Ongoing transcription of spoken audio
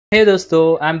Hey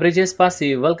dosto, I'm Brijesh Pasi.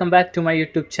 Welcome back to my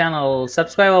YouTube channel.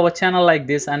 Subscribe our channel like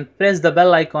this and press the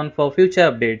bell icon for future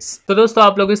updates. तो दोस्तों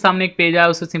आप लोगों के सामने एक page आया,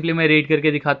 उसे सिंपली मैं रीड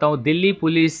करके दिखाता हूँ। दिल्ली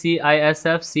पुलिस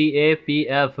CISF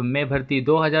CAPF में भर्ती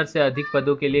 2000 से अधिक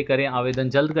पदों के लिए करें आवेदन,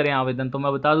 जल्द करें आवेदन। तो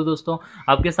मैं बता दूं दोस्तों,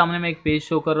 आपके सामने मैं एक पेज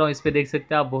शो कर रहा हूँ, इस पे देख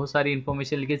सकते हैं आप बहुत सारी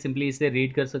इन्फॉर्मेशन लिखे, सिंपली इसे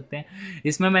रीड कर सकते हैं।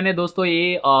 इसमें मैंने दोस्तों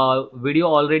ये वीडियो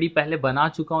ऑलरेडी पहले बना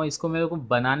चुका हूँ। इसको मेरे को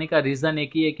बनाने का रीज़न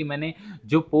एक ही है कि मैंने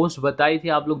जो पोस्ट बताई थी,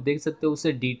 आप लोग देख सकते हो,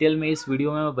 उसे डिटेल में इस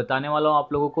वीडियो में मैं बताने वाला हूँ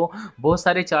आप लोगों को। बहुत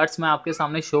सारे चार्ट्स मैं आपके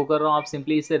सामने शो कर रहा हूँ, आप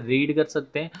सिंपली इसे रीड कर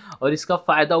सकते हैं और इसका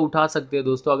फ़ायदा उठा सकते हैं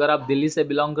दोस्तों। अगर आप दिल्ली से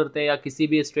बिलोंग करते हैं या किसी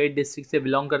भी स्टेट डिस्ट्रिक्ट से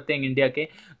बिलोंग करते हैं इंडिया के,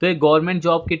 तो एक गवर्नमेंट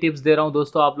जॉब की टिप्स दे रहा हूँ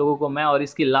दोस्तों आप लोगों को मैं। और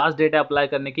इसकी लास्ट डेट है अप्लाई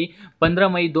करने की 15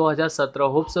 मई 2017।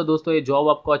 होप सो दोस्तों ये जॉब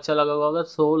आपको अच्छा लगा होगा।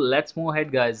 So let's move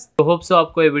head guys. तो होप सो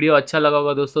आपको ये वीडियो अच्छा लगा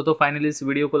होगा दोस्तों। तो फाइनली इस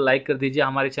वीडियो को लाइक कर दीजिए,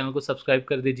 हमारे चैनल को सब्सक्राइब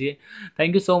कर दीजिए।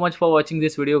 Thank you so much for watching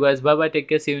this video guys. Bye bye, take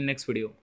care, C you in next video.